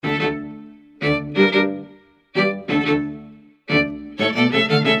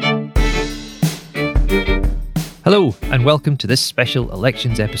Hello, and welcome to this special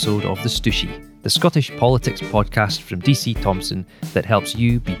elections episode of the Stooshie, the Scottish politics podcast from DC Thomson that helps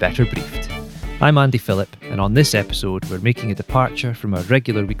you be better briefed. I'm Andy Phillip, and on this episode we're making a departure from our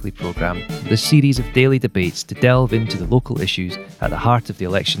regular weekly programme with a series of daily debates to delve into the local issues at the heart of the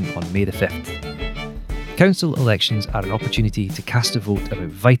election on May the 5th. Council elections are an opportunity to cast a vote about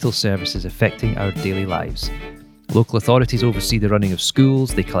vital services affecting our daily lives. Local authorities oversee the running of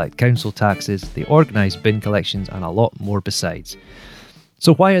schools, they collect council taxes, they organise bin collections and a lot more besides.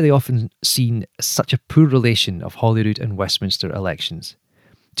 So why are they often seen as such a poor relation of Holyrood and Westminster elections?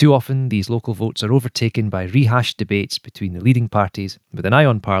 Too often these local votes are overtaken by rehashed debates between the leading parties with an eye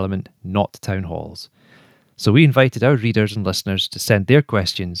on Parliament, not town halls. So we invited our readers and listeners to send their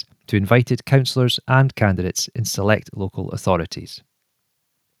questions to invited councillors and candidates in select local authorities.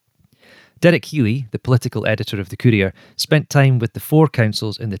 Derek Healey, the political editor of the Courier, spent time with the four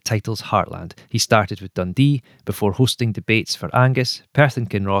councils in the title's heartland. He started with Dundee before hosting debates for Angus, Perth and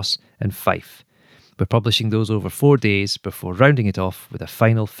Kinross and Fife. We're publishing those over 4 days before rounding it off with a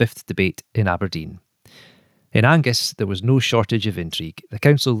final fifth debate in Aberdeen. In Angus, there was no shortage of intrigue. The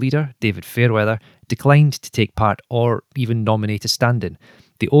council leader, David Fairweather, declined to take part or even nominate a stand-in,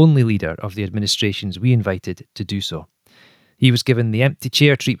 the only leader of the administrations we invited to do so. He was given the empty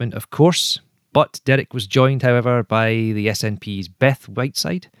chair treatment, of course, but Derek was joined, however, by the SNP's Beth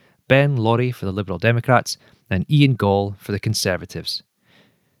Whiteside, Ben Lawrie for the Liberal Democrats, and Ian Gall for the Conservatives.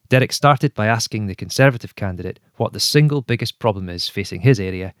 Derek started by asking the Conservative candidate what the single biggest problem is facing his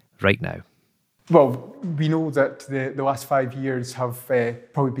area right now. Well, we know that the last 5 years have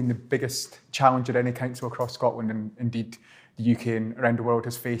probably been the biggest challenge that any council across Scotland and indeed the UK and around the world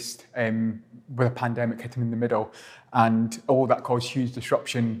has faced with a pandemic hitting in the middle. And all that caused huge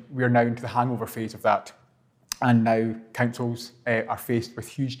disruption. We are now into the hangover phase of that. And now councils are faced with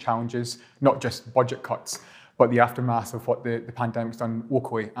huge challenges, not just budget cuts, but the aftermath of what the pandemic's done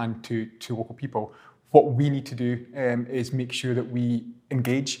locally and to local people. What we need to do is make sure that we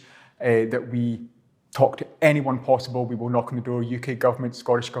engage, that we talk to anyone possible. We will knock on the door, UK government,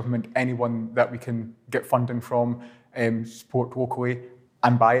 Scottish government, anyone that we can get funding from, support locally.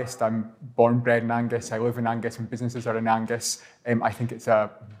 I'm biased. I'm born and bred in Angus. I live in Angus and businesses are in Angus. I think it's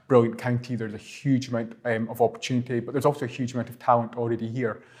a brilliant county. There's a huge amount of opportunity, but there's also a huge amount of talent already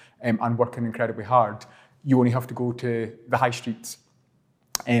here and working incredibly hard. You only have to go to the high streets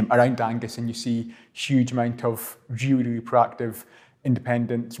around Angus and you see huge amount of really proactive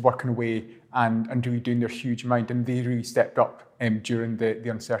independents working away and really doing their huge amount, and they really stepped up during the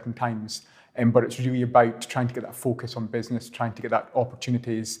uncertain times. But it's really about trying to get that focus on business, trying to get that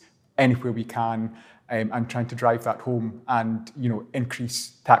opportunities anywhere we can, and trying to drive that home and,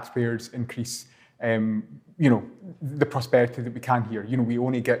 increase taxpayers, increase, the prosperity that we can here. We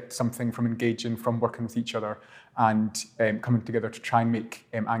only get something from engaging, from working with each other and coming together to try and make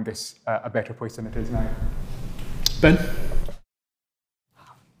Angus a better place than it is now. Ben?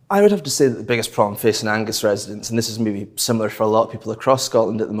 I would have to say that the biggest problem facing Angus residents, and this is maybe similar for a lot of people across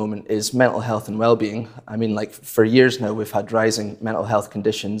Scotland at the moment, is mental health and well-being. For years now, we've had rising mental health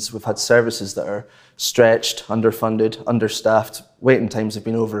conditions. We've had services that are stretched, underfunded, understaffed. Waiting times have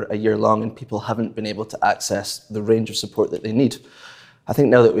been over a year long and people haven't been able to access the range of support that they need. I think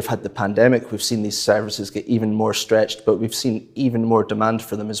now that we've had the pandemic, we've seen these services get even more stretched, but we've seen even more demand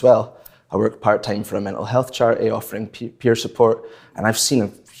for them as well. I work part-time for a mental health charity offering peer support, and I've seen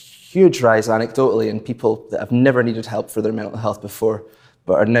a huge rise anecdotally in people that have never needed help for their mental health before,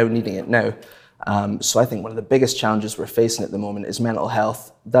 but are now needing it now. So I think one of the biggest challenges we're facing at the moment is mental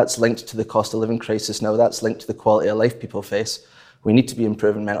health. That's linked to the cost of living crisis now, that's linked to the quality of life people face. We need to be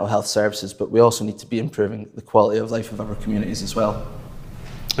improving mental health services, but we also need to be improving the quality of life of our communities as well.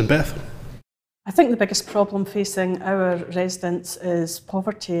 And Beth? I think the biggest problem facing our residents is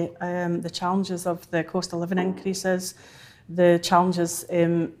poverty, the challenges of the cost of living increases, the challenges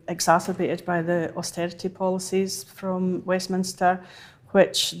exacerbated by the austerity policies from Westminster,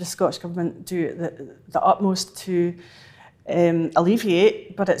 which the Scottish Government do the utmost to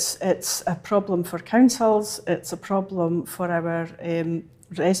alleviate, but it's a problem for councils, it's a problem for our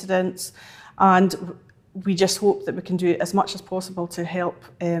residents, and we just hope that we can do as much as possible to help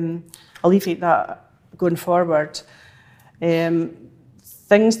alleviate that going forward.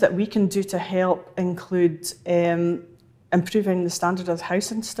 Things that we can do to help include improving the standard of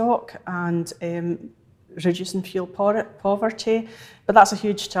housing stock and reducing fuel poverty, but that's a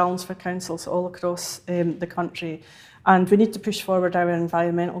huge challenge for councils all across the country. And we need to push forward our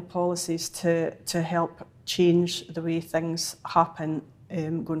environmental policies to help change the way things happen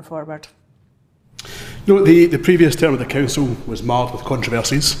going forward. You know, the previous term of the council was marred with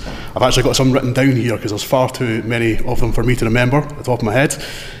controversies. I've actually got some written down here because there's far too many of them for me to remember at the top of my head.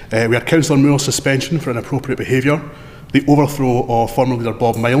 We had Councillor Moore's suspension for inappropriate behaviour, the overthrow of former leader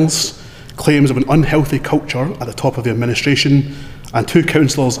Bob Miles, claims of an unhealthy culture at the top of the administration, and 2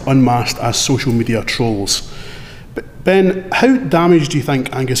 councillors unmasked as social media trolls. But Ben, how damaged do you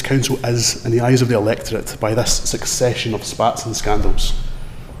think Angus Council is in the eyes of the electorate by this succession of spats and scandals?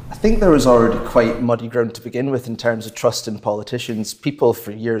 I think there was already quite muddy ground to begin with in terms of trust in politicians. People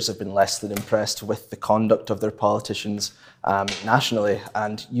for years have been less than impressed with the conduct of their politicians nationally,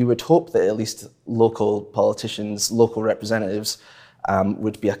 and you would hope that at least local politicians, local representatives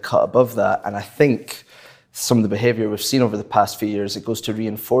would be a cut above that. And I think some of the behaviour we've seen over the past few years, it goes to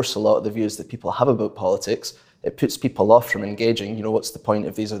reinforce a lot of the views that people have about politics. It puts people off from engaging. You know, what's the point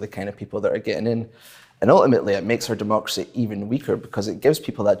if these are the kind of people that are getting in? And ultimately, it makes our democracy even weaker because it gives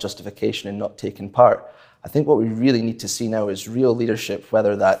people that justification in not taking part. I think what we really need to see now is real leadership,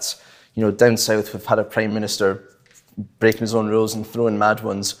 whether that's, you know, down south, we've had a Prime Minister breaking his own rules and throwing mad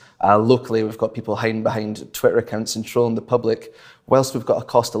ones. Locally, we've got people hiding behind Twitter accounts and trolling the public, whilst we've got a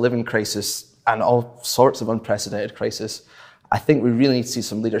cost of living crisis and all sorts of unprecedented crisis. I think we really need to see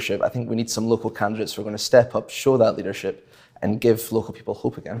some leadership. I think we need some local candidates who are going to step up, show that leadership, and give local people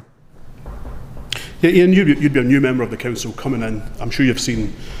hope again. Yeah, Ian, you'd be a new member of the council coming in. I'm sure you've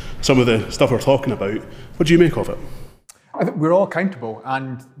seen some of the stuff we're talking about. What do you make of it? I think we're all accountable,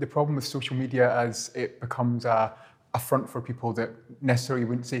 and the problem with social media is it becomes a front for people that necessarily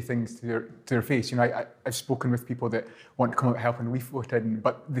wouldn't say things to their face. You know, I've spoken with people that want to come out helping leafleting,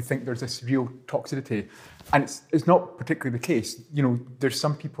 but they think there's this real toxicity, and it's not particularly the case. You know, there's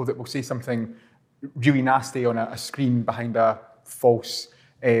some people that will say something really nasty on a screen behind a false,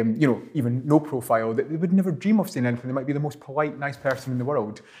 you know, even no profile, that they would never dream of saying anything. They might be the most polite, nice person in the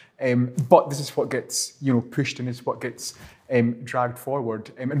world. But this is what gets, you know, pushed, and is what gets dragged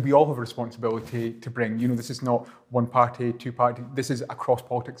forward. And we all have a responsibility to bring. You know, this is not one party, two party. This is across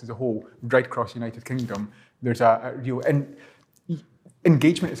politics as a whole, right across the United Kingdom. There's a real... And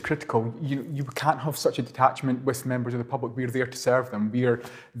engagement is critical. You can't have such a detachment with members of the public. We're there to serve them. We're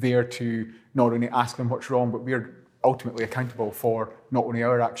there to not only ask them what's wrong, but we're ultimately accountable for not only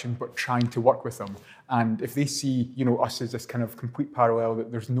our actions, but trying to work with them. And if they see, you know, us as this kind of complete parallel,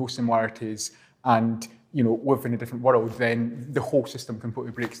 that there's no similarities, and, you know, live in a different world, then the whole system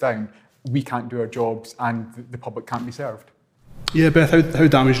completely breaks down. We can't do our jobs, and the public can't be served. Yeah, Beth, how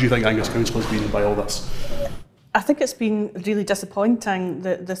damaged do you think Angus Council has been by all this? I think it's been really disappointing,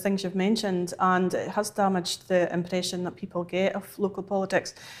 the things you've mentioned, and it has damaged the impression that people get of local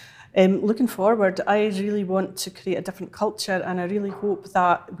politics. Looking forward, I really want to create a different culture, and I really hope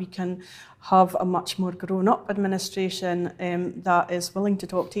that we can have a much more grown-up administration that is willing to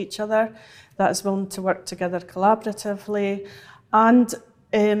talk to each other, that is willing to work together collaboratively, and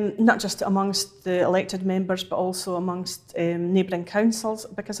not just amongst the elected members, but also amongst neighbouring councils,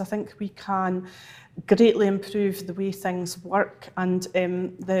 because I think we can greatly improve the way things work, and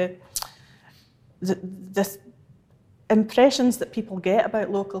the impressions that people get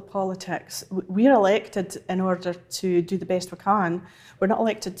about local politics. We're elected in order to do the best we can. We're not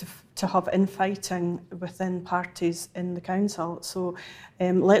elected to have infighting within parties in the council. So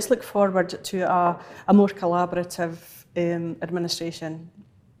let's look forward to a more collaborative administration.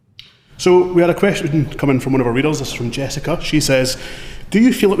 So we had a question coming from one of our readers. This is from Jessica. She says, do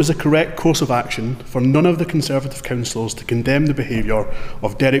you feel it was the correct course of action for none of the Conservative councillors to condemn the behaviour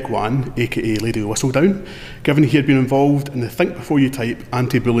of Derek Wan, aka Lady Whistledown, given he had been involved in the Think Before You Type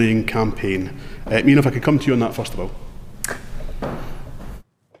anti-bullying campaign? Ian, if I could come to you on that first of all.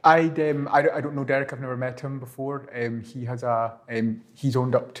 I don't know Derek. I've never met him before. He has he's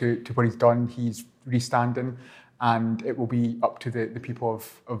owned up to what he's done. He's restanding, and it will be up to the people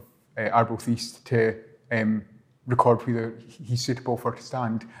of Arbroath East to record whether he's suitable for to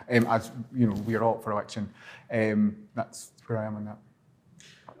stand. As you know, we are all up for election. That's where I am on that.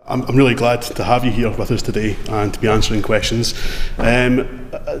 I'm really glad to have you here with us today and to be answering questions.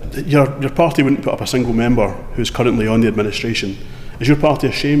 Your party wouldn't put up a single member who's currently on the administration. Is your party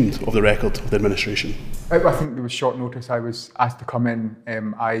ashamed of the record of the administration? I think there was short notice. I was asked to come in.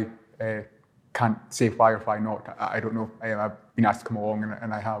 I can't say why or why not. I don't know. I've been asked to come along,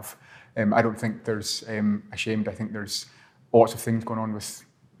 and I have. I don't think there's ashamed. I think there's lots of things going on with,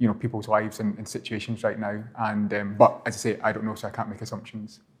 people's lives and situations right now. And but as I say, I don't know, so I can't make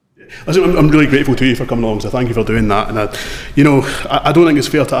assumptions. Listen, I'm really grateful to you for coming along, so thank you for doing that. And I don't think it's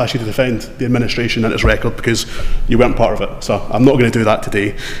fair to ask you to defend the administration and its record because you weren't part of it. So I'm not going to do that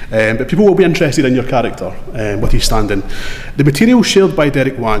today. But people will be interested in your character, what you stand in. The material shared by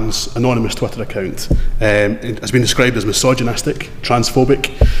Derek Wan's anonymous Twitter account has been described as misogynistic, transphobic.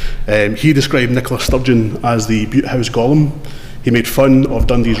 He described Nicola Sturgeon as the Butte House Gollum. He made fun of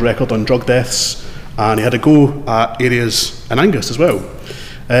Dundee's record on drug deaths, and he had a go at areas in Angus as well.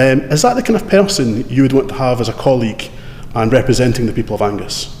 Is that the kind of person you would want to have as a colleague and representing the people of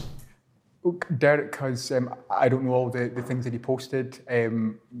Angus? Derek has, I don't know all the things that he posted,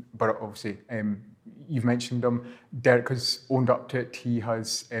 but obviously you've mentioned them. Derek has owned up to it. He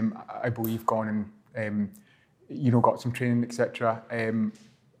has, I believe, gone and got some training, etc.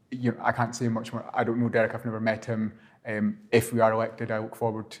 I can't say much more. I don't know Derek. I've never met him. If we are elected, I look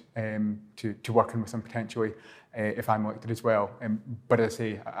forward to working with him potentially. If I'm elected as well. But as I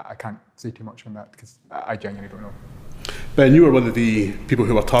say, I can't say too much on that because I genuinely don't know. Ben, you were one of the people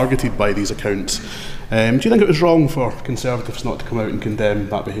who were targeted by these accounts. Do you think it was wrong for Conservatives not to come out and condemn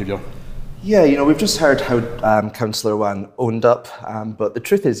that behaviour? Yeah, we've just heard how Councillor Wan owned up, but the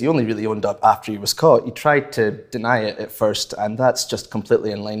truth is he only really owned up after he was caught. He tried to deny it at first, and that's just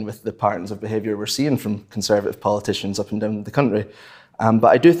completely in line with the patterns of behaviour we're seeing from Conservative politicians up and down the country. But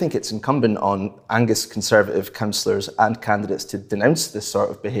I do think it's incumbent on Angus Conservative councillors and candidates to denounce this sort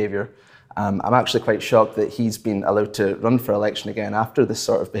of behaviour. I'm actually quite shocked that he's been allowed to run for election again after this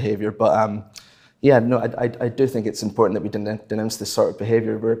sort of behaviour. But I do think it's important that we denounce this sort of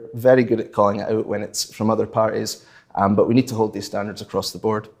behaviour. We're very good at calling it out when it's from other parties, but we need to hold these standards across the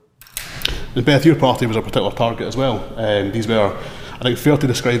board. And Beth, your party was a particular target as well. These were, I think, fair to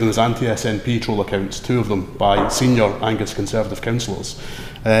describe them as anti-SNP troll accounts, 2 of them by senior Angus Conservative councillors.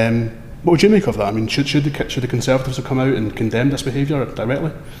 What would you make of that? I mean, should the Conservatives have come out and condemned this behaviour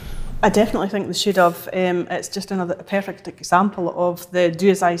directly? I definitely think they should have. It's just a perfect example of the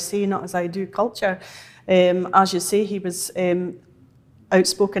do as I say, not as I do culture. As you say, he was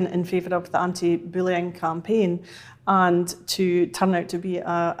outspoken in favour of the anti-bullying campaign, and to turn out to be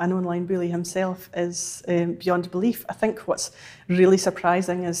an online bully himself is beyond belief. I think what's really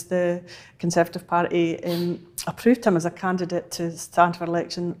surprising is the Conservative Party approved him as a candidate to stand for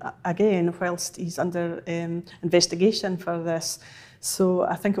election again whilst he's under investigation for this. So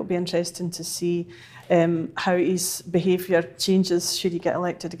I think it'll be interesting to see how his behaviour changes should he get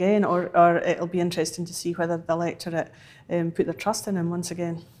elected again, or it'll be interesting to see whether the electorate put their trust in him once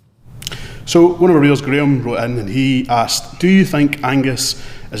again. So one of our readers, Graham, wrote in and he asked, do you think Angus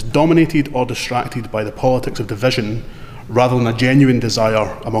is dominated or distracted by the politics of division rather than a genuine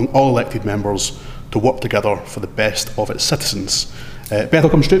desire among all elected members to work together for the best of its citizens? Beth, I'll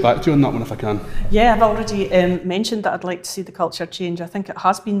come straight back to you on that one if I can. Yeah, I've already mentioned that I'd like to see the culture change. I think it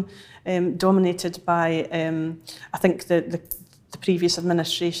has been dominated by, I think the previous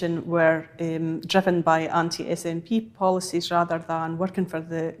administration were driven by anti-SNP policies rather than working for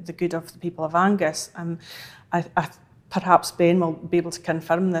the good of the people of Angus. Perhaps Ben will be able to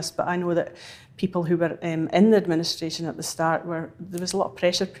confirm this, but I know that people who were in the administration at the start there was a lot of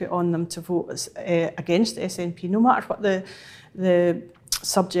pressure put on them to vote against the SNP, no matter what the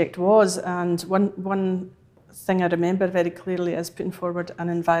subject was. And one thing I remember very clearly is putting forward an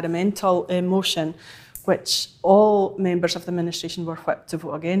environmental motion, which all members of the administration were whipped to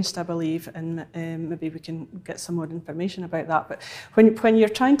vote against, I believe, and maybe we can get some more information about that. But when you're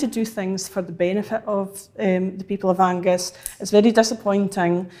trying to do things for the benefit of the people of Angus, it's very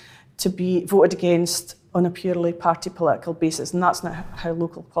disappointing to be voted against on a purely party political basis, and that's not how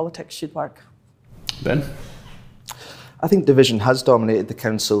local politics should work. Ben? I think division has dominated the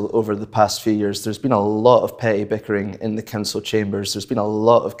council over the past few years. There's been a lot of petty bickering in the council chambers. There's been a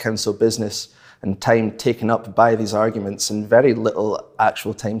lot of council business and time taken up by these arguments and very little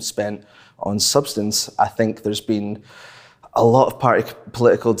actual time spent on substance. I think there's been a lot of party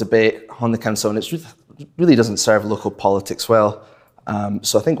political debate on the council, and it really doesn't serve local politics well.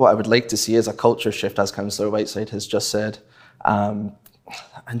 So I think what I would like to see is a culture shift, as Councillor Whiteside has just said,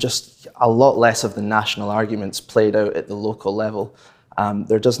 and just a lot less of the national arguments played out at the local level.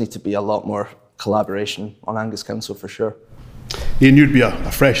 There does need to be a lot more collaboration on Angus Council for sure. Ian, you'd be a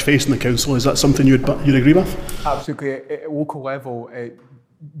fresh face in the council. Is that something you'd agree with? Absolutely. At local level,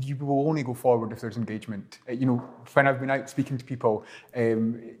 you will only go forward if there's engagement. When I've been out speaking to people,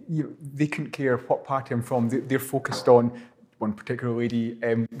 they couldn't care what party I'm from. They're focused on. One particular lady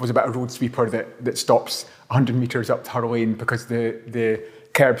was about a road sweeper that stops 100 metres up her lane because the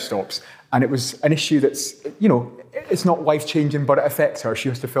curb stops. And it was an issue that's, it's not life-changing, but it affects her. She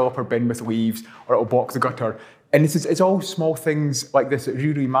has to fill up her bin with leaves or it'll block the gutter. And it's all small things like this that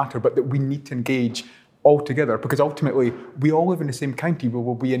really matter, but that we need to engage all together, because ultimately we all live in the same county, we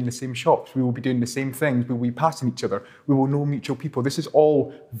will be in the same shops, we will be doing the same things, we will be passing each other, we will know mutual people. This is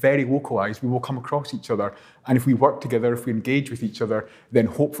all very localised, we will come across each other, and if we work together, if we engage with each other, then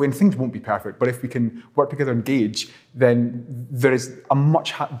hopefully, and things won't be perfect, but if we can work together and engage, then there is a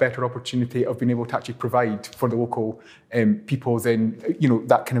much better opportunity of being able to actually provide for the local people than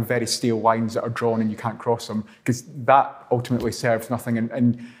that kind of very stale lines that are drawn and you can't cross them, because that ultimately serves nothing.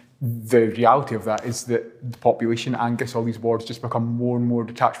 And the reality of that is that the population, Angus, all these wards just become more and more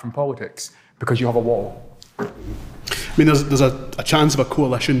detached from politics because you have a wall. I mean, there's a chance of a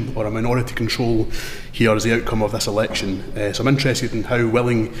coalition or a minority control here as the outcome of this election. So I'm interested in how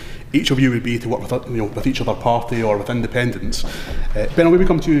willing each of you would be to work with each other party or with independents. Ben, I'll maybe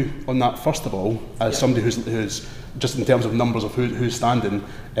come to you on that first of all, as somebody who's just in terms of numbers of who's standing,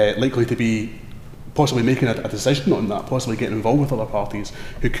 likely to be possibly making a decision on that, possibly getting involved with other parties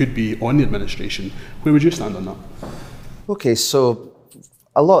who could be on the administration. Where would you stand on that? Okay, so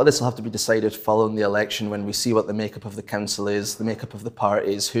a lot of this will have to be decided following the election when we see what the makeup of the council is, the makeup of the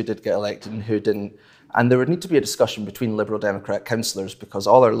parties, who did get elected and who didn't. And there would need to be a discussion between Liberal Democrat councillors, because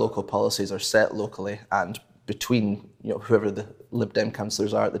all our local policies are set locally and between whoever the Lib Dem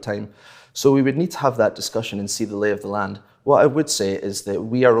councillors are at the time. So we would need to have that discussion and see the lay of the land. What I would say is that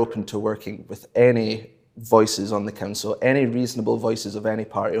we are open to working with any voices on the council, any reasonable voices of any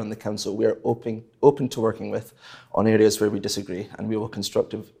party on the council. We are open to working with on areas where we disagree, and we will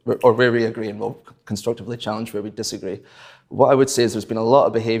where we agree, and we'll constructively challenge where we disagree. What I would say is there's been a lot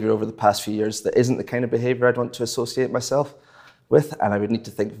of behaviour over the past few years that isn't the kind of behaviour I'd want to associate myself with, and I would need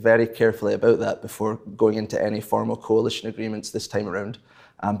to think very carefully about that before going into any formal coalition agreements this time around.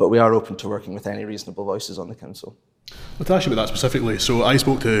 But we are open to working with any reasonable voices on the council. Well, to ask you about that specifically, so I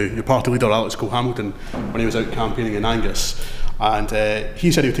spoke to your party leader, Alex Cole-Hamilton, when he was out campaigning in Angus, and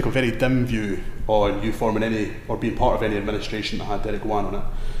he said he would take a very dim view on you forming any, or being part of any administration that had Derek Healey on it.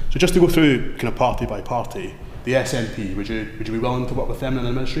 So just to go through kind of party by party, the SNP, would you be willing to work with them in an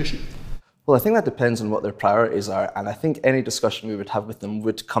administration? Well, I think that depends on what their priorities are, and I think any discussion we would have with them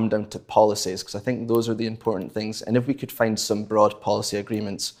would come down to policies, because I think those are the important things, and if we could find some broad policy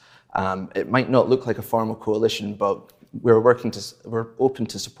agreements, it might not look like a formal coalition, but we're open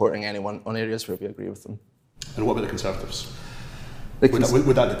to supporting anyone on areas where we agree with them. And what about the Conservatives?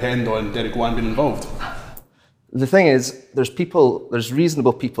 Would that depend on Derek Healey being involved? The thing is, there's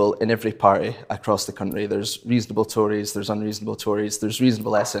reasonable people in every party across the country. There's reasonable Tories, there's unreasonable Tories, there's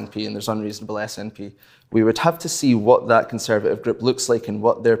reasonable SNP, and there's unreasonable SNP. We would have to see what that Conservative group looks like and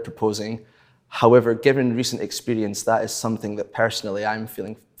what they're proposing. However, given recent experience, that is something that personally I'm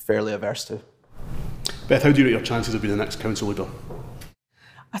feeling fairly averse to. Beth, how do you rate your chances of being the next council leader?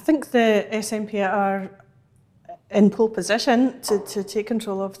 I think the SNP are in pole position to take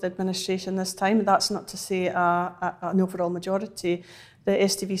control of the administration this time. That's not to say an overall majority. The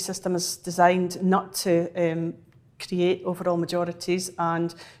STV system is designed not to create overall majorities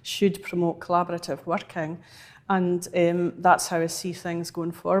and should promote collaborative working. And that's how I see things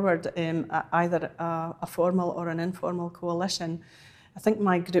going forward, either a formal or an informal coalition. I think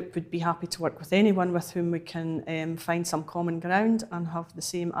my group would be happy to work with anyone with whom we can find some common ground and have the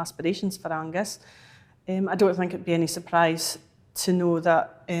same aspirations for Angus. I don't think it'd be any surprise to know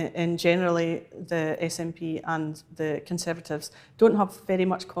that in generally the SNP and the Conservatives don't have very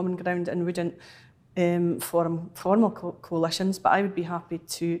much common ground and wouldn't form formal coalitions, but I would be happy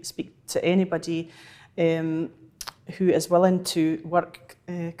to speak to anybody who is willing to work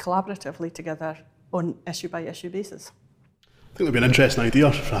collaboratively together on issue by issue basis. I think it would be an interesting idea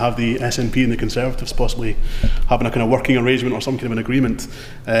to have the SNP and the Conservatives possibly having a kind of working arrangement or some kind of an agreement.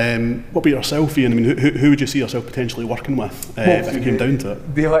 What about yourself, Ian? I mean, who would you see yourself potentially working with if it came down to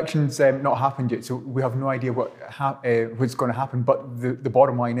it? The election's not happened yet, so we have no idea what's going to happen. But the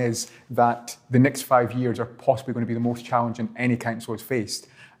bottom line is that the next 5 years are possibly going to be the most challenging any council has faced.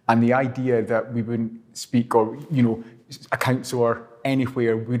 And the idea that we wouldn't speak, or a councillor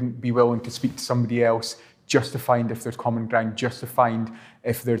anywhere wouldn't be willing to speak to somebody else just to find if there's common ground, just to find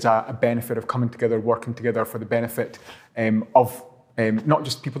if there's a benefit of coming together, working together for the benefit of not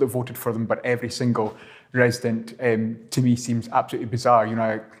just people that voted for them, but every single resident, to me seems absolutely bizarre.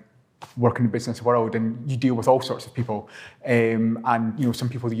 I work in the business world and you deal with all sorts of people, and some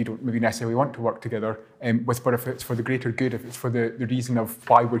people that you don't maybe necessarily want to work together with, but if it's for the greater good, if it's for the reason of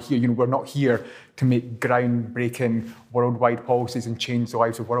why we're here, we're not here to make groundbreaking worldwide policies and change the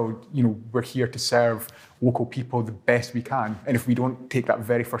lives of the world. We're here to serve local people the best we can, and if we don't take that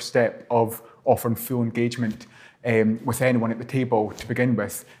very first step of offering full engagement with anyone at the table to begin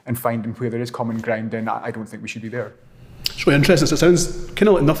with, and finding where there is common ground, then I don't think we should be there. It's really interesting. So it sounds kind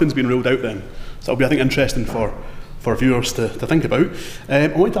of like nothing's been ruled out then. So that'll be, I think, interesting for viewers to think about. I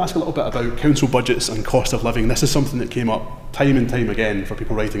wanted to ask a little bit about council budgets and cost of living. This is something that came up time and time again for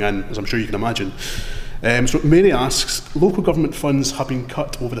people writing in, as I'm sure you can imagine. So Mary asks, local government funds have been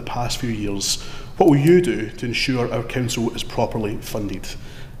cut over the past few years. What will you do to ensure our council is properly funded?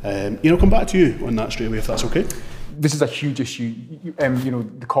 Ian, I'll come back to you on that straight away, if that's okay. This is a huge issue.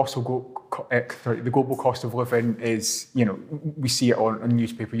 The cost of the global cost of living is, we see it on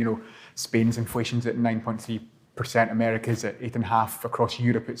newspaper. Spain's inflation's at 9.3%, America's at 8.5%, across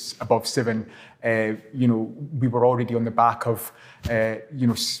Europe it's above 7%. We were already on the back of,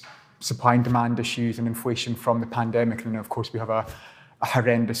 supply and demand issues and inflation from the pandemic, and of course we have a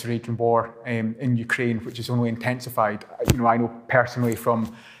horrendous raging war in Ukraine, which is only intensified. I know personally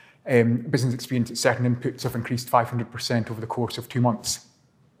from business experience that certain inputs have increased 500% over the course of 2 months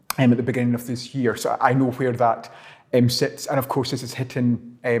at the beginning of this year. So I know where that sits, and of course this is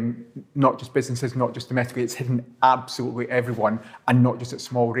hitting not just businesses, not just domestically, it's hitting absolutely everyone, and not just at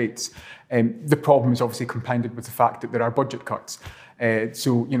small rates. The problem is obviously compounded with the fact that there are budget cuts. There's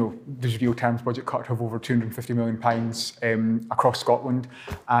real terms budget cut of over £250 million across Scotland,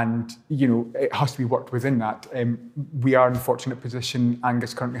 and it has to be worked within that. We are in a fortunate position.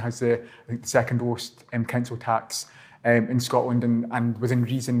 Angus currently has the second lowest council tax in Scotland, and within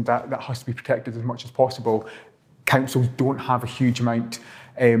reason that has to be protected as much as possible. Councils don't have a huge amount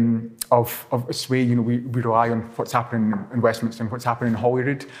of sway. We rely on what's happening in Westminster and what's happening in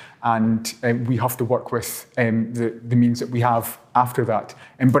Holyrood, and we have to work with the means that we have after that.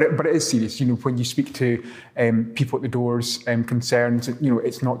 But it is serious. When you speak to people at the doors, concerns,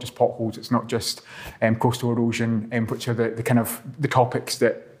 it's not just potholes, it's not just coastal erosion, which are the kind of the topics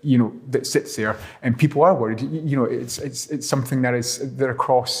that that sits there, and people are worried. It's something that is there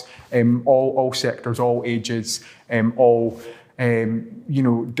across all sectors, all ages, all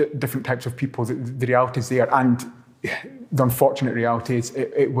different types of people. The reality is there, and the unfortunate reality is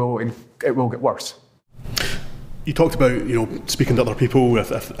it will get worse. You talked about speaking to other people if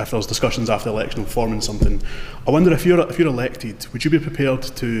there's discussions after the election of forming something. I wonder if you're elected, would you be prepared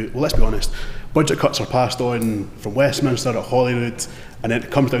to? Well, let's be honest. Budget cuts are passed on from Westminster at Holyrood, and then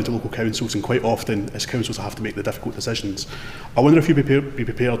it comes down to local councils, and quite often it's councils that have to make the difficult decisions. I wonder if you'd be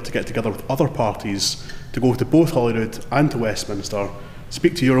prepared to get together with other parties to go to both Holyrood and to Westminster,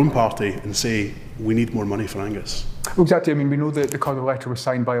 speak to your own party and say, we need more money for Angus. Exactly. We know that the cover letter was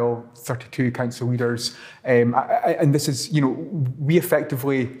signed by all 32 council leaders, and this is, we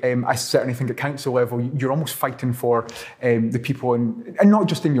effectively, I certainly think at council level, you're almost fighting for the people and not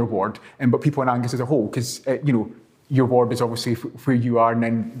just in your ward, but people in Angus as a whole, because your ward is obviously where you are, and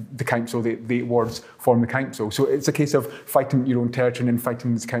then the council, the 8 wards form the council. So it's a case of fighting your own territory and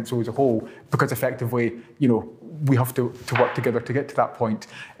fighting this council as a whole, because effectively, we have to work together to get to that point.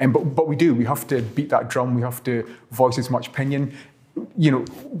 But we do. We have to beat that drum. We have to voice as much opinion.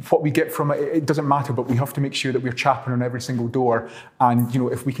 What we get from it doesn't matter, but we have to make sure that we're chapping on every single door. And,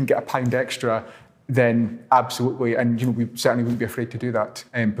 if we can get £1 extra, then absolutely. And, we certainly wouldn't be afraid to do that,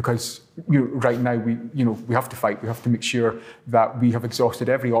 because right now we have to fight. We have to make sure that we have exhausted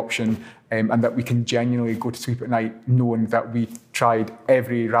every option, and that we can genuinely go to sleep at night knowing that we tried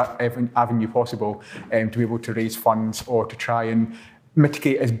every avenue possible to be able to raise funds or to try and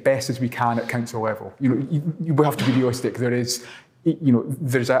mitigate as best as we can at council level. We have to be realistic. There's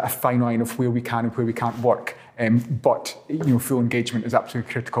a fine line of where we can and where we can't work, but full engagement is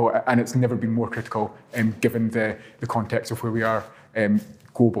absolutely critical, and it's never been more critical given the context of where we are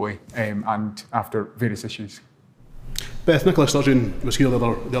globally and after various issues. Beth, Nicola Sturgeon was here the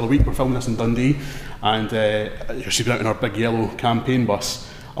other week. We're filming this in Dundee, and she's been out in our big yellow campaign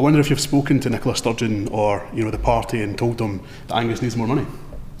bus. I wonder if you've spoken to Nicola Sturgeon or the party and told them that Angus needs more money.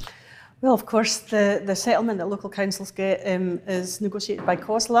 Well, of course, the settlement that local councils get is negotiated by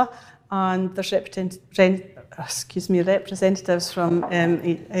COSLA, and there's representatives from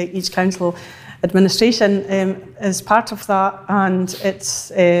each council administration as part of that, and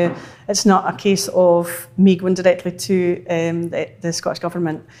it's not a case of me going directly to the Scottish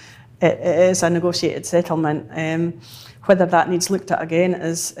Government. It is a negotiated settlement. Whether that needs looked at again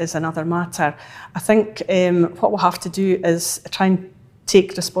is another matter. I think what we'll have to do is try and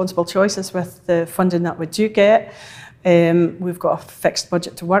take responsible choices with the funding that we do get. We've got a fixed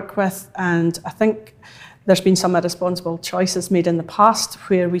budget to work with, and I think there's been some irresponsible choices made in the past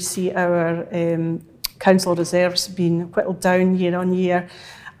where we see our council reserves being whittled down year on year,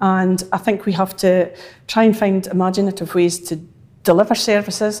 and I think we have to try and find imaginative ways to deliver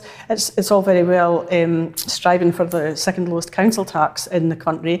services. It's all very well striving for the second lowest council tax in the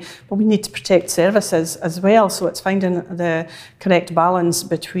country, but we need to protect services as well. So it's finding the correct balance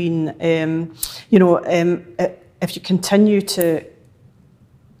between, if you continue to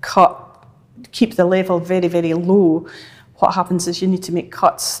keep the level very, very low, what happens is you need to make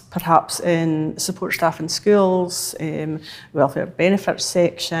cuts perhaps in support staff in schools, welfare benefits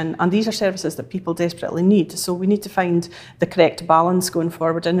section, and these are services that people desperately need. So we need to find the correct balance going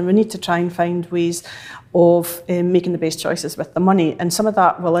forward, and we need to try and find ways of making the best choices with the money. And some of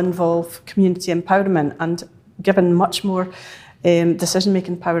that will involve community empowerment and giving much more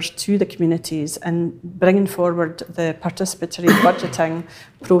decision-making powers to the communities and bringing forward the participatory budgeting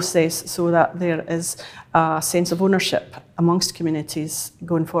process so that there is a sense of ownership amongst communities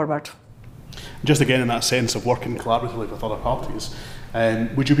going forward. Just again in that sense of working collaboratively with other parties,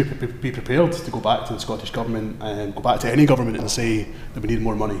 would you be prepared to go back to the Scottish Government and go back to any government and say that we need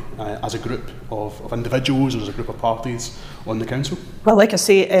more money as a group of individuals or as a group of parties on the council? Well, like I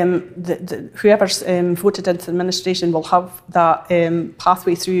say, whoever's voted into the administration will have that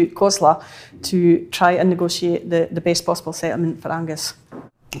pathway through COSLA to try and negotiate the best possible settlement for Angus.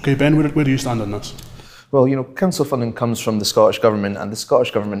 Okay, Ben, where do you stand on this? Well, council funding comes from the Scottish Government, and the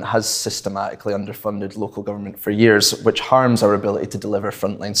Scottish Government has systematically underfunded local government for years, which harms our ability to deliver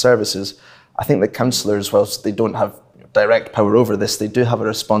frontline services. I think that councillors, whilst they don't have direct power over this, they do have a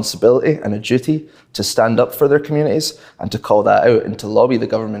responsibility and a duty to stand up for their communities and to call that out and to lobby the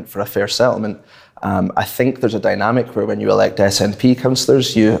government for a fair settlement. I think there's a dynamic where when you elect SNP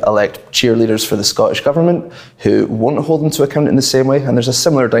councillors, you elect cheerleaders for the Scottish Government who won't hold them to account in the same way, and there's a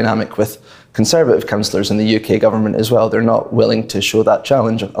similar dynamic with Conservative councillors in the UK Government as well. They're not willing to show that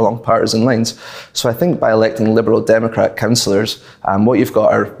challenge along partisan lines. So I think by electing Liberal Democrat councillors, what you've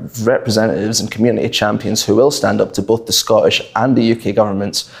got are representatives and community champions who will stand up to both the Scottish and the UK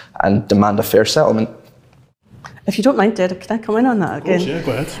governments and demand a fair settlement. If you don't mind, Derek, can I come in on that again? Of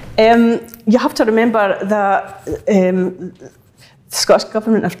course, yeah, go ahead. You have to remember that the Scottish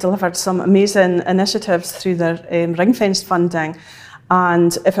Government have delivered some amazing initiatives through their ring-fenced funding.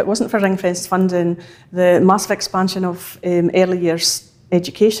 And if it wasn't for ring-fenced funding, the massive expansion of early years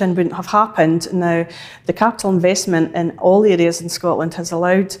education wouldn't have happened. Now, the capital investment in all areas in Scotland has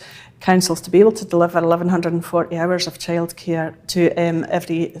allowed councils to be able to deliver 1,140 hours of childcare to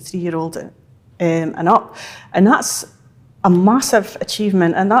every 3-year-old and up. And that's a massive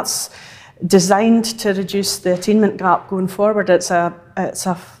achievement, and that's designed to reduce the attainment gap going forward. It's a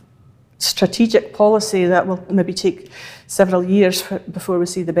strategic policy that will maybe take several years before we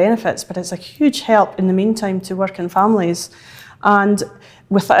see the benefits, but it's a huge help in the meantime to working families. And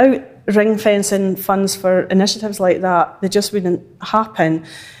without ring fencing funds for initiatives like that, they just wouldn't happen.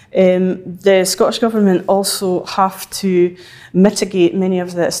 The Scottish Government also have to mitigate many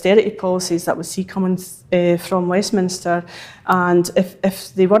of the austerity policies that we see coming from Westminster, and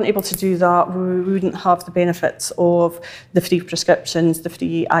if they weren't able to do that, we wouldn't have the benefits of the free prescriptions, the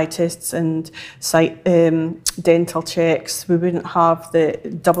free eye tests and sight dental checks. We wouldn't have the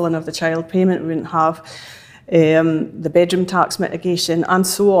doubling of the child payment. We wouldn't have the bedroom tax mitigation, and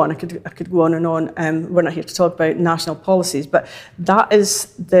so on. I could go on and on. We're not here to talk about national policies, but that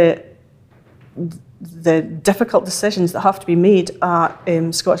is the difficult decisions that have to be made at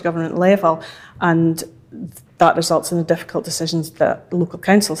Scottish Government level, and that results in the difficult decisions that local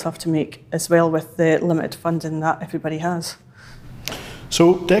councils have to make as well, with the limited funding that everybody has.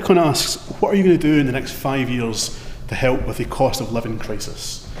 So Declan asks, what are you going to do in the next 5 years to help with the cost of living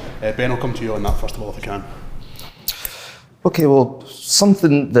crisis? Ben, I'll come to you on that first of all if I can. Okay, well,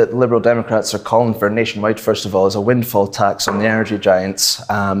 something that Liberal Democrats are calling for nationwide, first of all, is a windfall tax on the energy giants.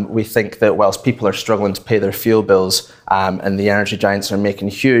 We think that whilst people are struggling to pay their fuel bills and the energy giants are making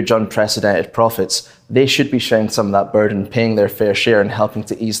huge, unprecedented profits, they should be sharing some of that burden, paying their fair share and helping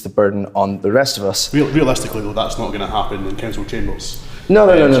to ease the burden on the rest of us. Realistically, though, that's not going to happen in council chambers. No.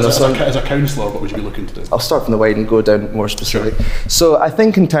 As a councillor, what would you be looking to do? I'll start from the wide and go down more specific. Sure. So I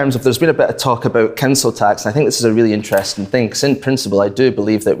think in terms of, there's been a bit of talk about council tax, and I think this is a really interesting thing, because in principle I do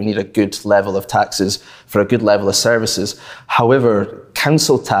believe that we need a good level of taxes for a good level of services. However,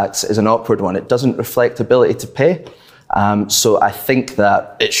 council tax is an awkward one. It doesn't reflect ability to pay. So I think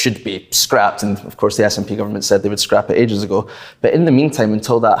that it should be scrapped, and of course the SNP government said they would scrap it ages ago. But in the meantime,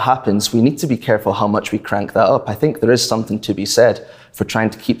 until that happens, we need to be careful how much we crank that up. I think there is something to be said for trying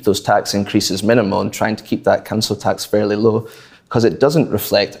to keep those tax increases minimal and trying to keep that council tax fairly low, because it doesn't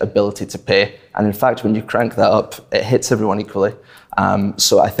reflect ability to pay. And in fact, when you crank that up, it hits everyone equally.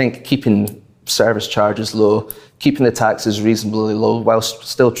 So I think keeping service charges low, keeping the taxes reasonably low, whilst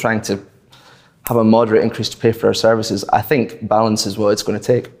still trying to have a moderate increase to pay for our services, I think balance is what it's going to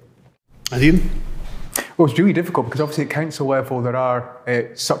take. And Ian? Well, it's really difficult because obviously at council level there are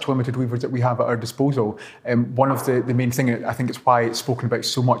such limited levers that we have at our disposal. One of the main things, I think it's why it's spoken about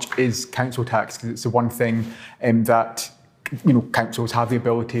so much, is council tax, because it's the one thing that councils have the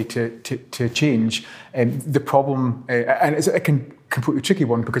ability to change. The problem, and it's a completely tricky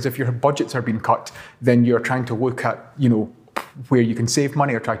one, because if your budgets are being cut, then you're trying to look at where you can save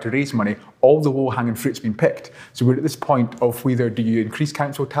money or try to raise money. All the low-hanging fruit's been picked. So we're at this point of whether do you increase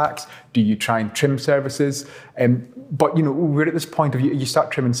council tax, do you try and trim services? But we're at this point of you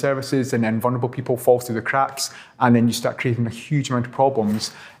start trimming services and then vulnerable people fall through the cracks, and then you start creating a huge amount of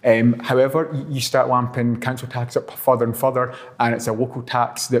problems. However, you start lamping council tax up further and further, and it's a local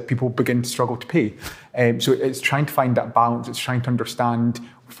tax that people begin to struggle to pay. So it's trying to find that balance. It's trying to understand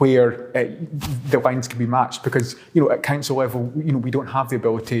where the lines can be matched, because at council level we don't have the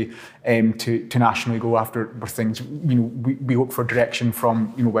ability to nationally go after things. We look for direction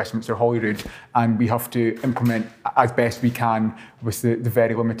from Westminster Holyrood, and we have to implement as best we can with the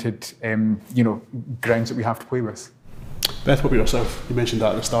very limited grounds that we have to play with. Beth, what about yourself? You mentioned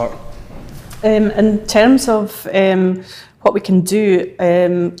that at the start. In terms of what we can do,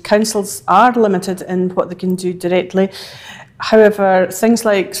 councils are limited in what they can do directly. However, things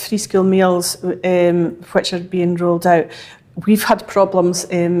like free school meals, which are being rolled out, we've had problems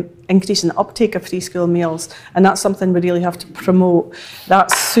increasing the uptake of free school meals, and that's something we really have to promote.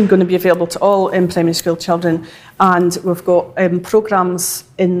 That's soon going to be available to all primary school children, and we've got programmes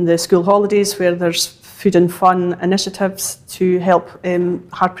in the school holidays where there's food and fun initiatives to help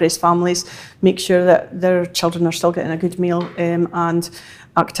hard-pressed families make sure that their children are still getting a good meal and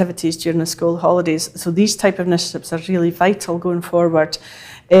activities during the school holidays. So these type of initiatives are really vital going forward.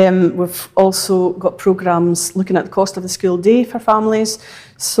 We've also got programmes looking at the cost of the school day for families.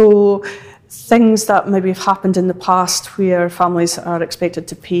 So things that maybe have happened in the past where families are expected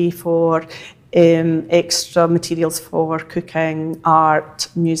to pay for extra materials for cooking, art,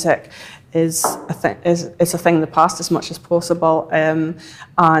 music, is a thing in the past as much as possible,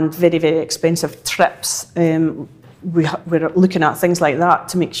 and very, very expensive trips. We're looking at things like that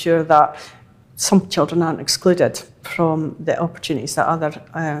to make sure that some children aren't excluded from the opportunities that other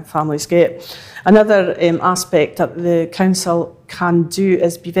families get. Another aspect that the council can do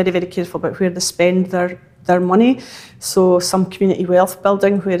is be very, very careful about where they spend their money. So some community wealth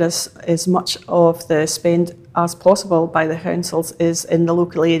building, where as much of the spend as possible by the councils is in the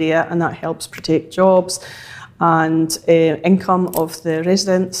local area, and that helps protect jobs and income of the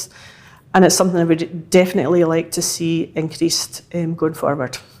residents. And it's something I would definitely like to see increased going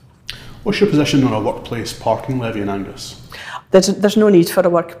forward. What's your position on a workplace parking levy in Angus? There's no need for a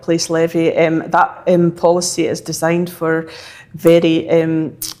workplace levy. That policy is designed for very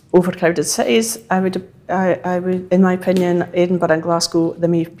overcrowded cities. I would, in my opinion, Edinburgh and Glasgow, there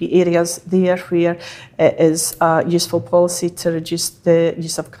may be areas there where it is a useful policy to reduce the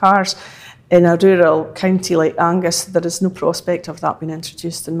use of cars. In a rural county like Angus, there is no prospect of that being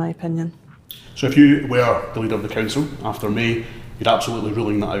introduced, in my opinion. So if you were the leader of the council after May, you're absolutely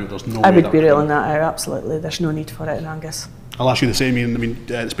ruling that out? There's no way I would be ruling that out, absolutely. There's no need for it in Angus. I'll ask you the same, Ian. I mean,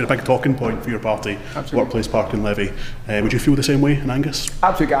 it's been a big talking point for your party, absolutely. Workplace parking levy. Would you feel the same way in Angus?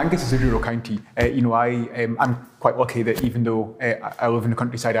 Absolutely. Angus is a rural county. I'm quite lucky that even though I live in the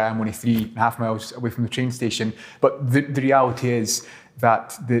countryside, I am only 3.5 miles away from the train station. But the reality is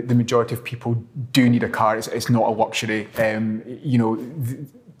that the majority of people do need a car. It's not a luxury.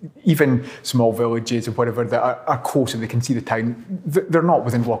 Even small villages or whatever that are closer, they can see the town, they're not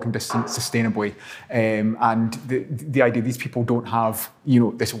within walking distance sustainably. And the idea, these people don't have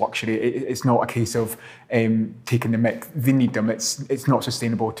this luxury. It's not a case of taking the mick. They need them. It's not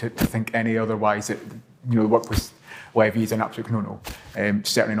sustainable to think any otherwise. The workplace levy is an absolute no-no.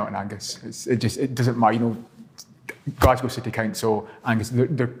 Certainly not in Angus. It doesn't matter. Glasgow City Council, Angus,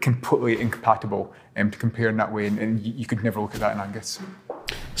 they're completely incompatible to compare in that way, and you could never look at that in Angus.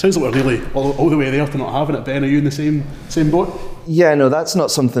 Sounds like we're really all the way there to not having it. Ben, are you in the same boat? Yeah, no, that's not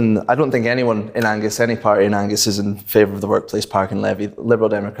something. I don't think anyone in Angus, any party in Angus, is in favour of the workplace parking levy. Liberal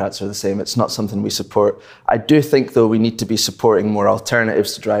Democrats are the same. It's not something we support. I do think, though, we need to be supporting more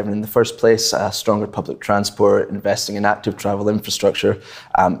alternatives to driving in the first place, stronger public transport, investing in active travel infrastructure.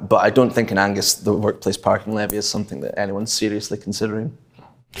 But I don't think in Angus the workplace parking levy is something that anyone's seriously considering.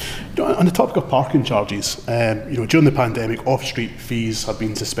 On the topic of parking charges, during the pandemic, off-street fees have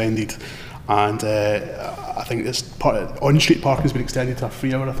been suspended, and I think on-street parking has been extended to a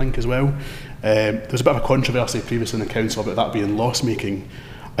free hour, I think, as well. There was a bit of a controversy previously in the council about that being loss-making.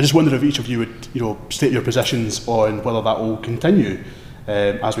 I just wondered if each of you would, state your positions on whether that will continue.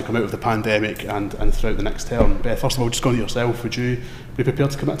 as we come out of the pandemic and throughout the next term. Beth, first of all, just going to yourself, would you be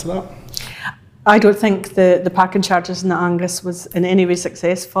prepared to commit to that? I don't think the parking charges in the Angus was in any way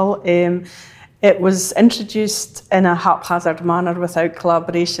successful. It was introduced in a haphazard manner without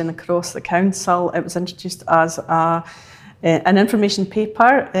collaboration across the council. It was introduced as an information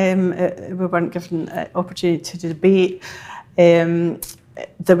paper. We weren't given an opportunity to debate.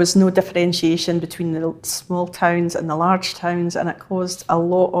 There was no differentiation between the small towns and the large towns, and it caused a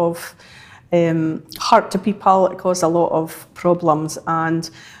lot of hurt to people. It caused a lot of problems, and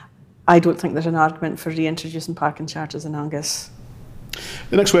I don't think there's an argument for reintroducing parking charges in Angus.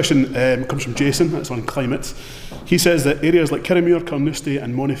 The next question comes from Jason. It's on climate. He says that areas like Kirriemuir, Carnoustie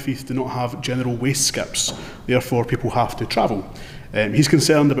and Monteith do not have general waste skips, therefore people have to travel. He's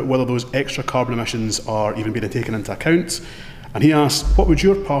concerned about whether those extra carbon emissions are even being taken into account, and he asks, would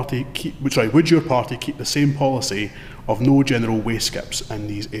your party keep the same policy of no general waste skips in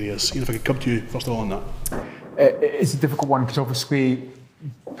these areas? If I could come to you first of all on that. It's a difficult one because obviously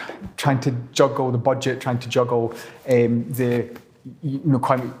trying to juggle the budget, trying to juggle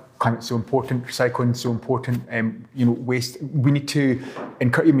climate's so important, recycling so important, waste. We need to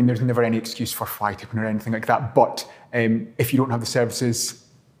encourage. I mean, there's never any excuse for fly tipping or anything like that. But if you don't have the services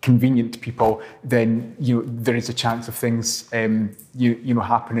convenient to people, then there is a chance of things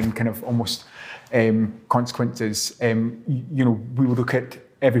happening, kind of almost consequences. We will look at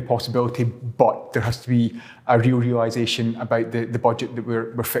every possibility, but there has to be a real realisation about the budget that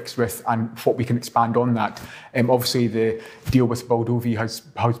we're fixed with and what we can expand on that. Obviously, the deal with Baldovie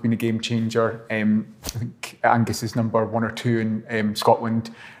has been a game changer. I think Angus is number 1 or 2 in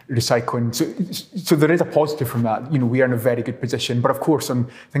Scotland recycling. So there is a positive from that. We are in a very good position. But of course, on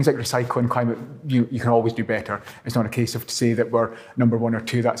things like recycling, climate, you can always do better. It's not a case of to say that we're number 1 or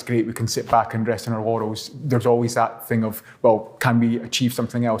 2, that's great, we can sit back and rest on our laurels. There's always that thing of, well, can we achieve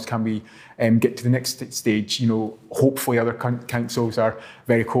something else? Can we get to the next stage? Hopefully other councils are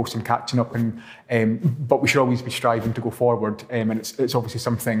very close and catching up, but we should always be striving to go forward. And it's obviously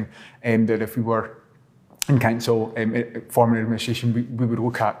something that if we were in council, forming an administration, we would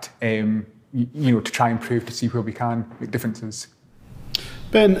look at, to try and improve, to see where we can make differences.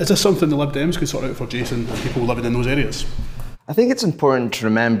 Ben, is this something the Lib Dems could sort out for Jason and people living in those areas? I think it's important to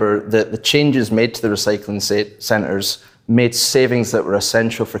remember that the changes made to the recycling centres made savings that were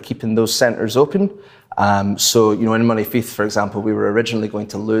essential for keeping those centres open. So, in Monteith, for example, we were originally going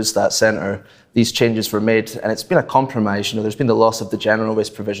to lose that centre. These changes were made, and it's been a compromise. There's been the loss of the general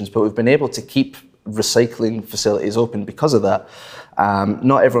waste provisions, but we've been able to keep recycling facilities open because of that.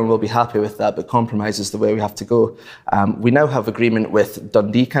 Not everyone will be happy with that, but compromise is the way we have to go. We now have agreement with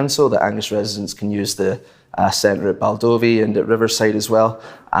Dundee Council that Angus residents can use the centre at Baldovie and at Riverside as well.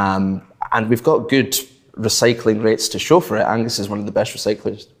 And we've got good recycling rates to show for it. Angus is one of the best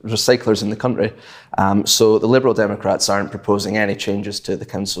recyclers in the country. So the Liberal Democrats aren't proposing any changes to the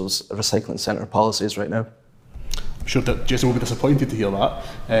council's recycling centre policies right now. I'm sure that Jason will be disappointed to hear that.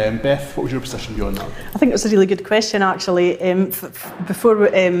 Beth, what was your position beyond that? I think it was a really good question, actually. Before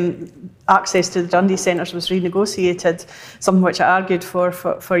access to the Dundee centres was renegotiated, something which I argued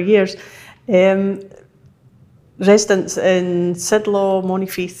for years, residents in Sidlaw,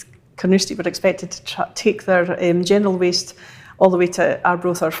 Monteith, Carnoustie were expected to take their general waste all the way to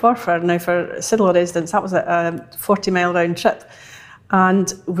Arbroath or Forfar. Now, for Sidlaw residents, that was a 40-mile round trip.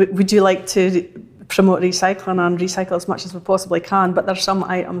 And we do like to promote recycling and recycle as much as we possibly can, but there are some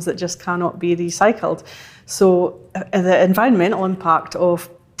items that just cannot be recycled. So the environmental impact of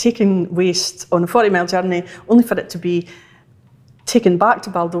taking waste on a 40-mile journey, only for it to be taken back to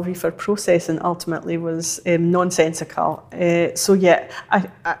Baldovie for processing, ultimately was nonsensical. So yeah,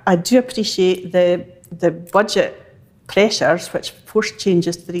 I do appreciate the budget pressures which forced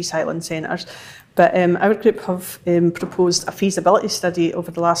changes to the recycling centres. But our group have proposed a feasibility study over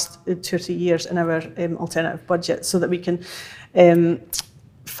the last 2 or 3 years in our alternative budget, so that we can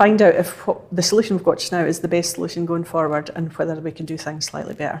find out if the solution we've got just now is the best solution going forward, and whether we can do things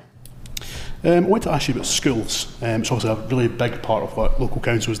slightly better. I want to ask you about schools. It's obviously a really big part of what local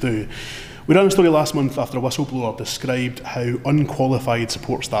councils do. We ran a story last month after a whistleblower described how unqualified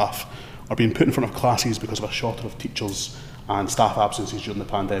support staff are being put in front of classes because of a shortage of teachers and staff absences during the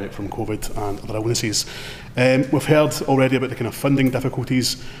pandemic from COVID and other illnesses. We've heard already about the kind of funding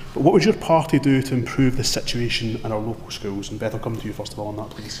difficulties, but what would your party do to improve the situation in our local schools? And Beth, I'll come to you first of all on that,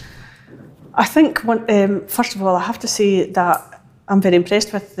 please. I think, first of all, I have to say that I'm very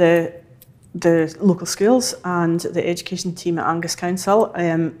impressed with the local schools and the education team at Angus Council.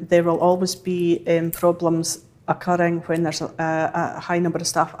 There will always be problems occurring when there's a high number of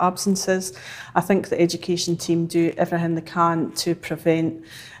staff absences. I think the education team do everything they can to prevent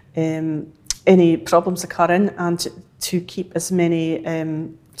any problems occurring and to keep as many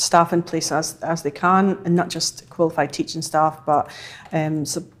staff in place as they can, and not just qualified teaching staff, but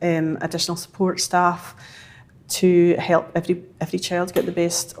additional support staff to help every child get the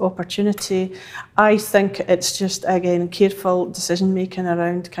best opportunity. I think it's just, again, careful decision making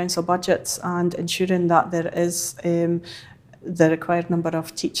around council budgets and ensuring that there is the required number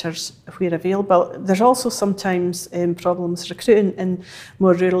of teachers where available. There's also sometimes problems recruiting in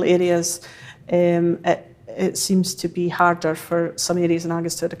more rural areas. It seems to be harder for some areas in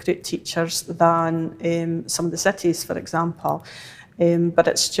Angus to recruit teachers than some of the cities, for example. But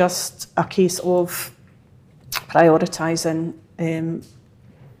it's just a case of prioritising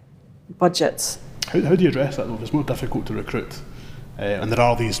budgets. How do you address that though? If it's more difficult to recruit, and there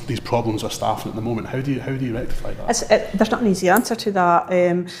are these problems with staffing at the moment, how do you rectify that? There's not an easy answer to that.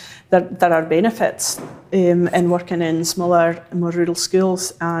 There are benefits in working in smaller, more rural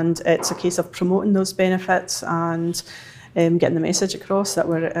schools, and it's a case of promoting those benefits and getting the message across that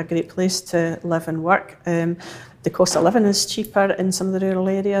we're a great place to live and work. The cost of living is cheaper in some of the rural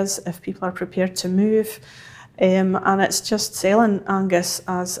areas if people are prepared to move. And it's just selling Angus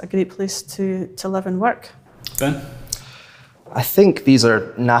as a great place to live and work. Ben? I think these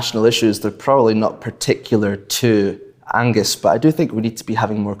are national issues. They're probably not particular to Angus, but I do think we need to be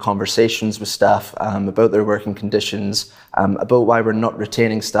having more conversations with staff about their working conditions, about why we're not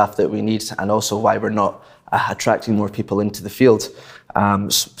retaining staff that we need, and also why we're not attracting more people into the field.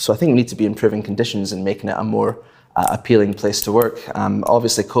 So I think we need to be improving conditions and making it a more appealing place to work.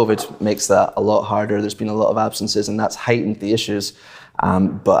 Obviously, COVID makes that a lot harder. There's been a lot of absences, and that's heightened the issues.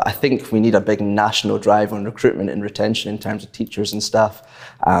 But I think we need a big national drive on recruitment and retention in terms of teachers and staff,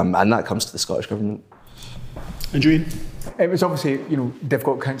 and that comes to the Scottish Government. And Jane? It was obviously,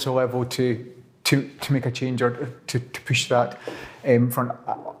 difficult at council level to make a change or to push that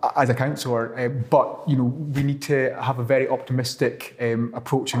as a councillor, but we need to have a very optimistic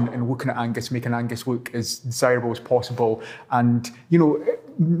approach in looking at Angus, making Angus look as desirable as possible, and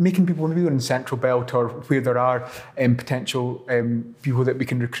making people maybe in the Central Belt or where there are potential people that we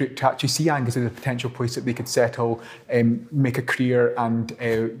can recruit to actually see Angus as a potential place that they could settle, make a career, and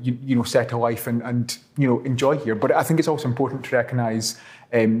settle life and enjoy here. But I think it's also important to recognise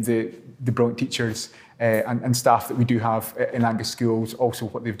the brilliant teachers and staff that we do have in Angus schools, also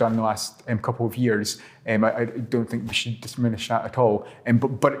what they've done in the last couple of years. I don't think we should diminish that at all.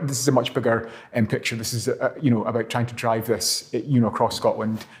 But this is a much bigger picture. This is about trying to drive this across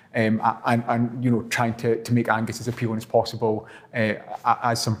Scotland and trying to make Angus as appealing as possible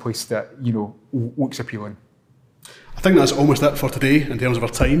as some place that looks appealing. I think that's almost it for today in terms of our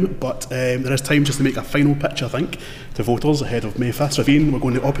time, but there is time just to make a final pitch, I think, to voters ahead of May 5th. So Ian, we're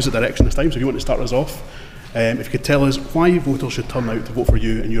going the opposite direction this time, so if you want to start us off, if you could tell us why voters should turn out to vote for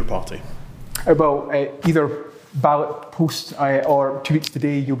you and your party. Either ballot post or 2 weeks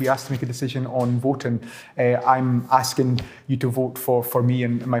today, you'll be asked to make a decision on voting. I'm asking you to vote for me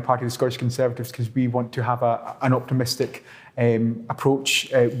and my party, the Scottish Conservatives, because we want to have an optimistic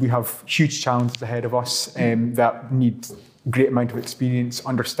approach. We have huge challenges ahead of us that need a great amount of experience,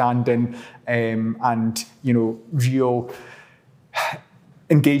 understanding, and real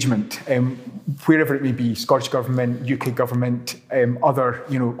engagement, wherever it may be, Scottish Government, UK Government, other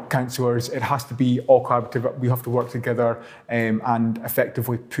councillors. It has to be all collaborative. We have to work together and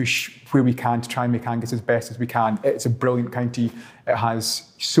effectively push where we can to try and make Angus as best as we can. It's a brilliant county. It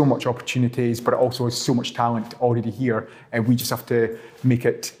has so much opportunities, but it also has so much talent already here, and we just have to make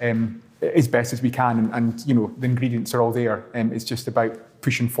it as best as we can. And the ingredients are all there. It's just about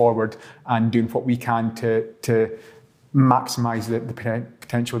pushing forward and doing what we can to maximise the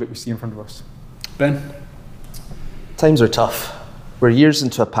potential that we see in front of us. Ben? Times are tough. We're years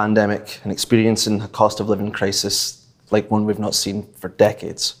into a pandemic and experiencing a cost of living crisis like one we've not seen for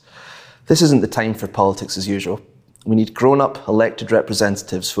decades. This isn't the time for politics as usual. We need grown-up elected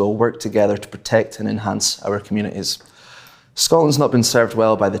representatives who will work together to protect and enhance our communities. Scotland's not been served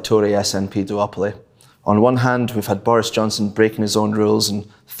well by the Tory SNP duopoly. On one hand, we've had Boris Johnson breaking his own rules and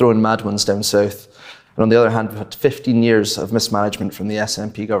throwing mad ones down south. And on the other hand, we've had 15 years of mismanagement from the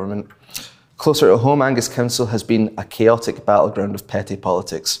SNP government. Closer to home, Angus Council has been a chaotic battleground of petty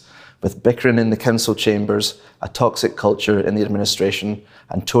politics, with bickering in the council chambers, a toxic culture in the administration,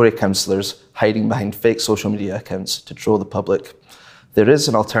 and Tory councillors hiding behind fake social media accounts to troll the public. There is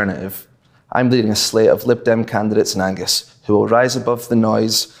an alternative. I'm leading a slate of Lib Dem candidates in Angus who will rise above the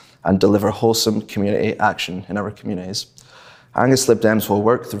noise and deliver wholesome community action in our communities. Angus Lib Dems will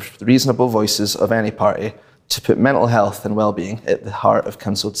work through the reasonable voices of any party to put mental health and well-being at the heart of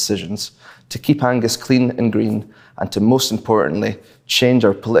council decisions, to keep Angus clean and green, and to most importantly, change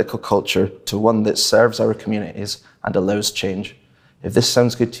our political culture to one that serves our communities and allows change. If this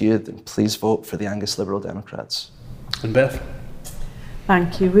sounds good to you, then please vote for the Angus Liberal Democrats. And Beth?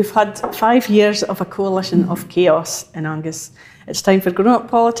 Thank you. We've had 5 years of a coalition of chaos in Angus. It's time for grown-up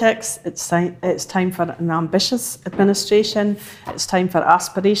politics, it's time for an ambitious administration, it's time for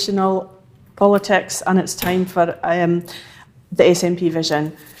aspirational politics, and it's time for the SNP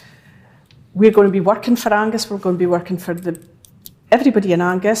vision. We're going to be working for Angus, we're going to be working for everybody in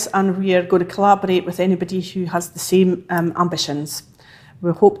Angus, and we are going to collaborate with anybody who has the same ambitions.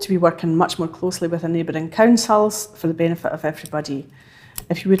 We hope to be working much more closely with our neighbouring councils for the benefit of everybody.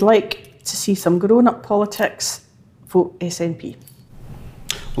 If you would like to see some grown-up politics, vote SNP.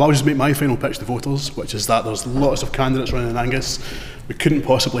 Well, I'll just make my final pitch to voters, which is that there's lots of candidates running in Angus. We couldn't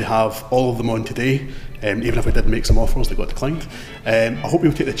possibly have all of them on today, even if we did make some offers that got declined. I hope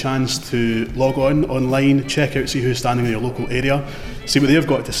you'll take the chance to log on online, check out, see who's standing in your local area, see what they've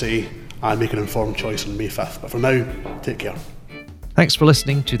got to say, and make an informed choice on May 5th. But for now, take care. Thanks for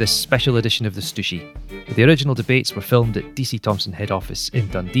listening to this special edition of the Stooshie. The original debates were filmed at DC Thomson head office in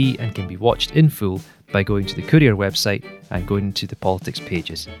Dundee and can be watched in full by going to the Courier website and going to the politics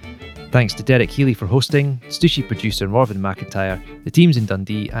pages. Thanks to Derek Healey for hosting, Stooshie producer Morven McIntyre, the teams in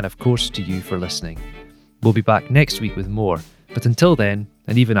Dundee, and of course to you for listening. We'll be back next week with more, but until then,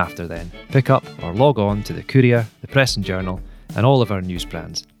 and even after then, pick up or log on to the Courier, the Press and Journal, and all of our news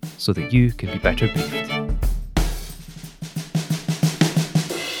brands, so that you can be better briefed.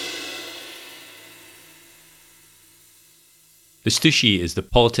 The Stooshie is the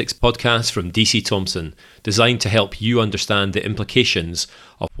politics podcast from DC Thomson, designed to help you understand the implications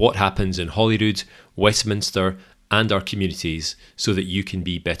of what happens in Holyrood, Westminster, and our communities so that you can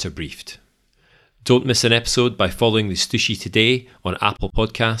be better briefed. Don't miss an episode by following the Stooshie today on Apple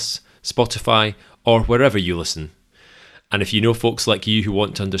Podcasts, Spotify, or wherever you listen. And if you know folks like you who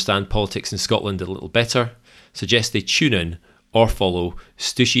want to understand politics in Scotland a little better, suggest they tune in or follow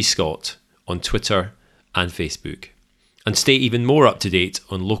Stooshie Scott on Twitter and Facebook. And stay even more up to date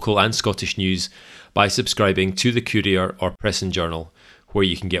on local and Scottish news by subscribing to the Courier or Press and Journal, where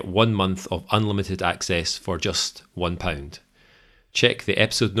you can get 1 month of unlimited access for just £1. Check the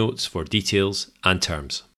episode notes for details and terms.